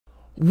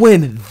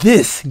Win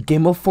this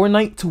game of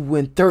Fortnite to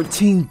win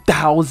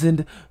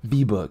 13,000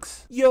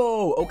 V-Bucks.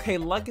 Yo, okay,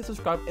 like and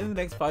subscribe in the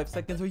next 5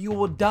 seconds or you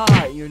will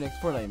die in your next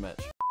Fortnite match.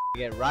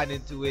 Get right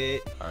into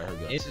it. Alright,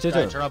 here we go.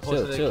 Subscribe, turn on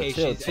post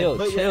notifications, and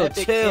put your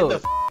epic in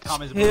the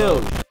comments below.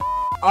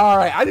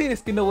 Alright, I need a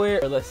skin to wear.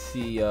 Let's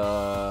see,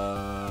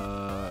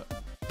 Alright,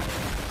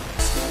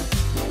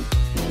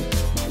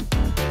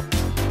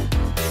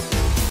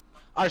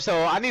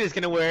 so I need a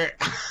skin to wear.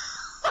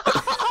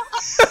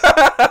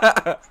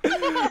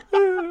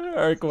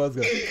 Alright, come on, let's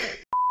go.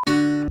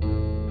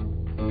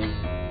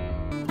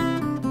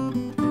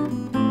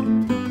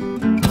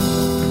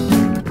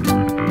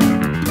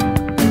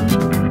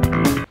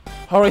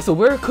 Alright, so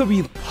where could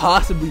we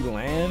possibly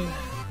land?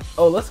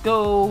 Oh, let's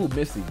go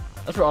Missy.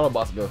 That's where all the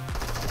bosses go.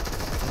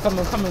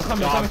 Coming,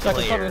 shotgun.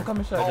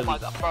 Oh my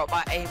god, bro,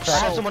 my aim. I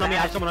have someone on me,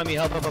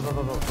 help.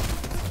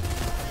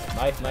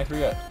 Nice, where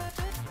you at?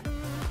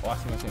 Oh, I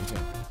see him.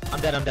 I'm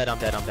dead.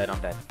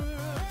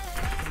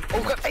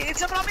 Oh god, hey, it's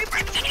someone on me,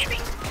 bro.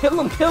 Kill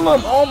him!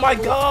 Oh my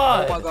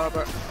god! Oh my god,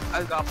 bro.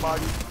 I got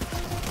body.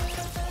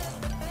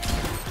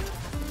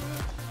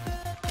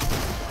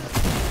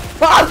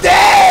 I'm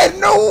dead!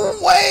 No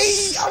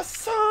way! I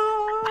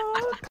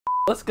suck!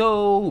 Let's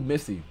go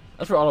Missy.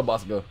 That's where all the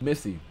bosses go.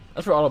 Missy.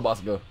 That's where all the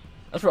bosses go.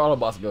 I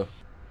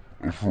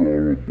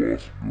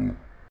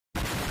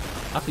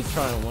keep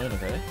trying to win,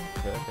 okay?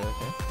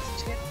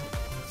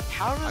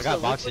 How does I got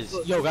the boxes.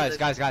 Yo, guys,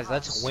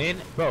 let's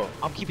win. Bro,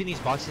 I'm keeping these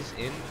boxes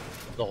in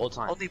the whole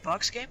time. Only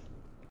Bucks game?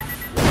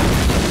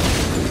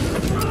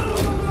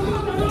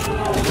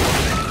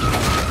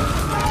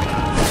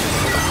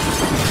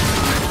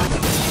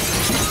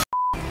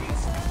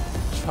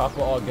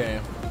 Chopper all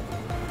game.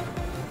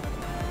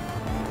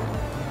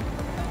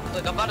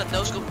 Look, I'm about to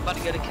no scope, I'm about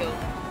to get a kill.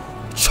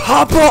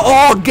 Chopper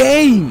all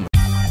game!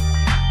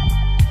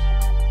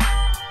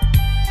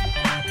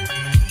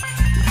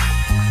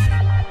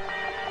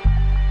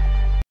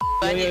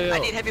 I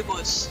need heavy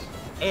bullets.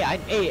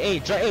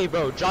 Hey,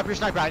 bro, drop your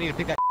sniper. I need to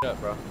pick that up,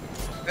 bro.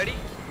 Ready?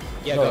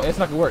 Yeah, no, go. it's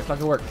not gonna work.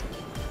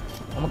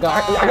 Oh my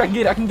god, I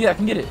can get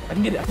it.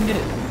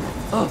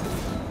 Oh,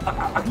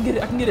 I can get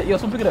it. Yo,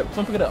 someone pick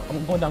it up.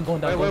 I'm going down.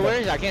 Wait, where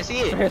is it? I can't see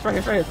it.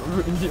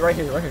 Right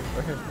here.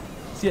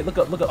 See it, look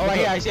up. Oh, right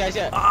here, I see it.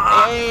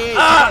 Hey. I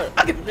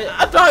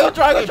try.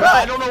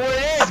 I don't know where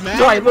it is, man.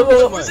 Try,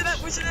 look. Where's it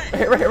at?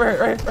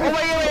 Right. Oh,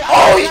 wait.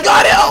 Oh, you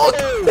got it!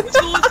 Let's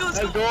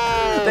go.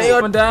 They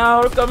are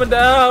coming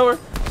down. We're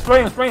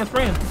spraying. Spraying.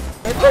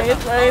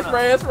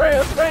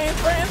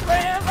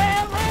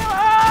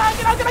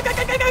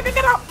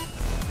 Get out.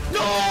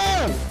 No!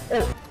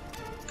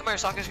 Come here,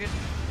 soccer skin.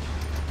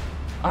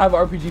 I have an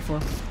RPG for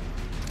him.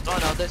 Oh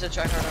no, there's a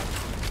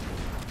tryhard.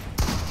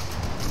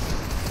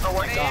 Oh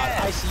my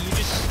god, I see. You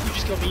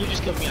just killed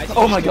me. I think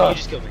Oh my god. You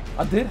just killed me.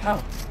 I did?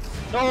 How?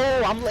 No,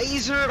 I'm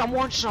lasered. I'm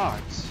one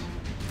shot.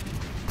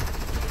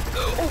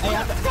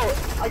 Hey, bro,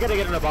 I gotta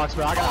get in a box,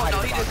 bro. I gotta hide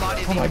in a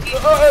box. Oh my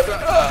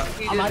god.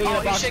 I'm hiding in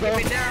a box, bro.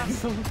 Me down.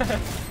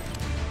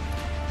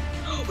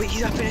 Wait,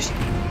 he's not finishing.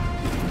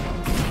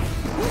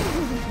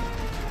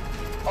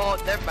 Oh,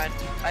 never mind.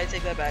 I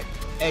take that back.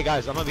 Hey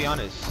guys, I'm gonna be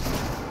honest.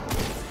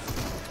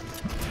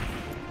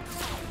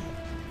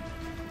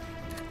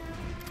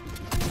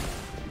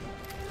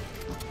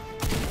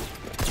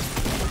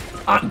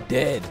 I'm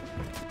dead.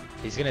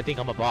 He's gonna think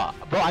I'm a bot.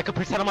 Bro, I could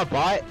pretend I'm a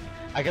bot.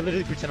 I could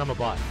literally pretend I'm a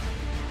bot.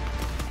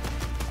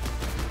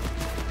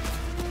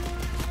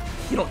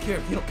 He don't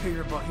care you're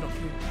a bot. He don't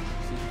care.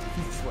 See,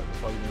 he's sweating.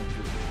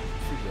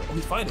 Oh,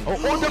 he's fighting. Oh,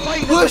 they're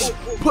fighting. Push.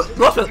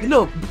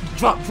 No.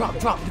 Drop.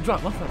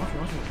 Launch pad.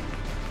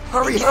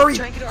 Hurry.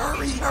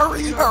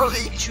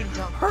 Shoot him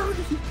down. Hurry.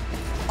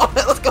 Oh,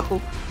 let's go.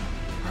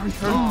 Hurry.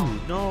 Oh,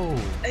 no.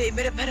 Hey,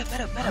 meta.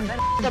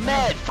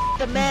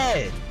 The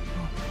med.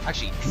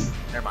 Actually,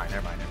 never mind.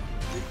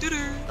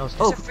 No,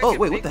 Oh,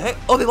 wait, what the heck?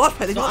 Oh, they launch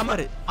pad.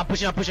 I'm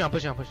pushing.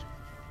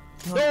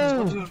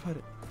 No.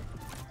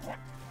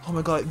 Oh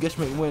my god, guess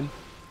me win.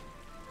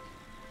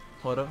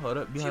 Hold up.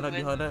 Behind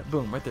that.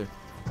 Boom, right there.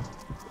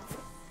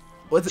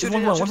 What's it?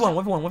 1v1.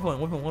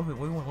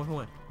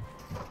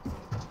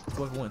 It's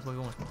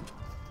 1v1.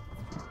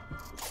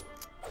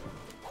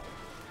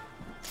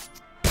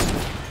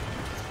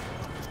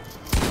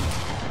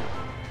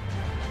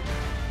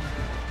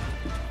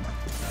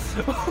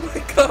 Oh my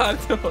god,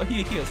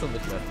 he has so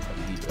much left.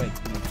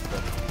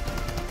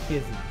 He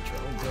has a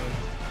drone gun.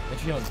 And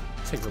she don't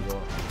take her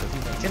ball.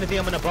 He's gonna think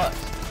I'm in a bus.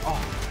 Oh.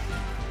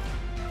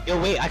 Yo,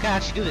 wait, I can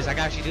actually do this. Right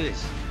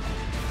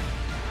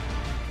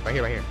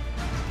here.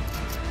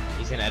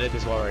 He's gonna edit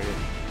this wall right here.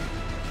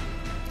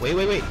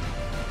 Wait.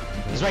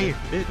 He's right here.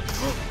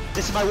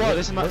 This is my wall.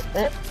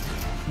 Oh.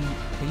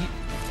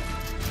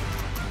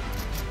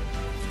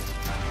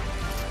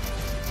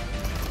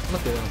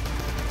 Look at him.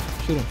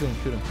 Shoot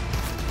him.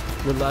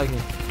 You're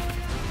lagging.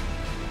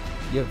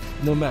 Yep,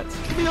 no mats.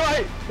 Give me the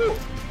light.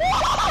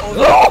 Oh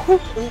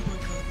my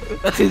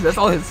god. That's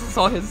all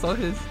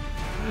his.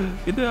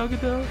 Get down.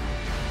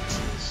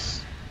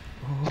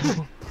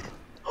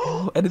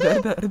 Oh, edit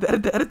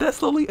that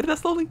slowly. Edit that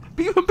slowly.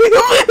 Beat him.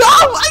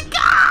 Oh my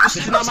gosh!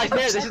 This is not my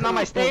stair. This is not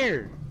my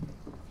stair.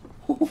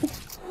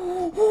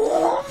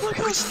 Oh my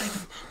god, snipe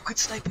him. Quick,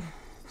 snipe him.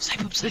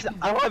 Snipe him, snipe him.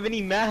 I don't have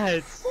any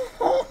mats.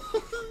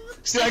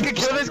 Dude, I can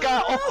kill this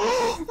guy.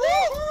 Oh.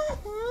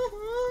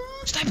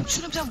 Snipe him,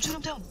 shoot him down, shoot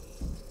him down.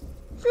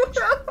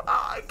 Oh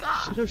my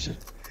god. Dude,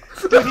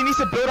 he needs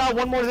to build out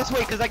one more this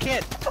way because I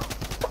can't. Oh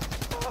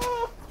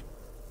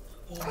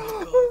my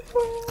god.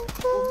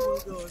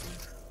 Oh my god.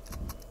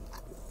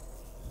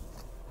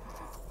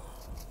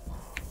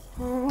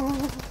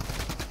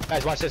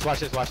 Guys, watch this, watch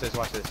this, watch this,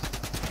 watch this.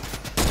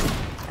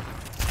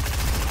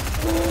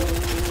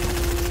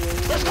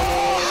 Let's go!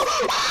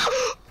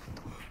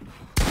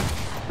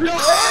 No!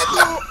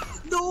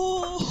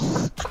 No!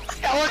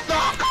 That was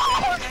not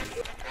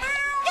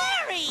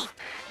Gary!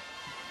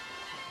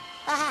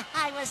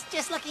 I was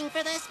just looking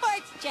for the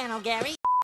sports channel, Gary.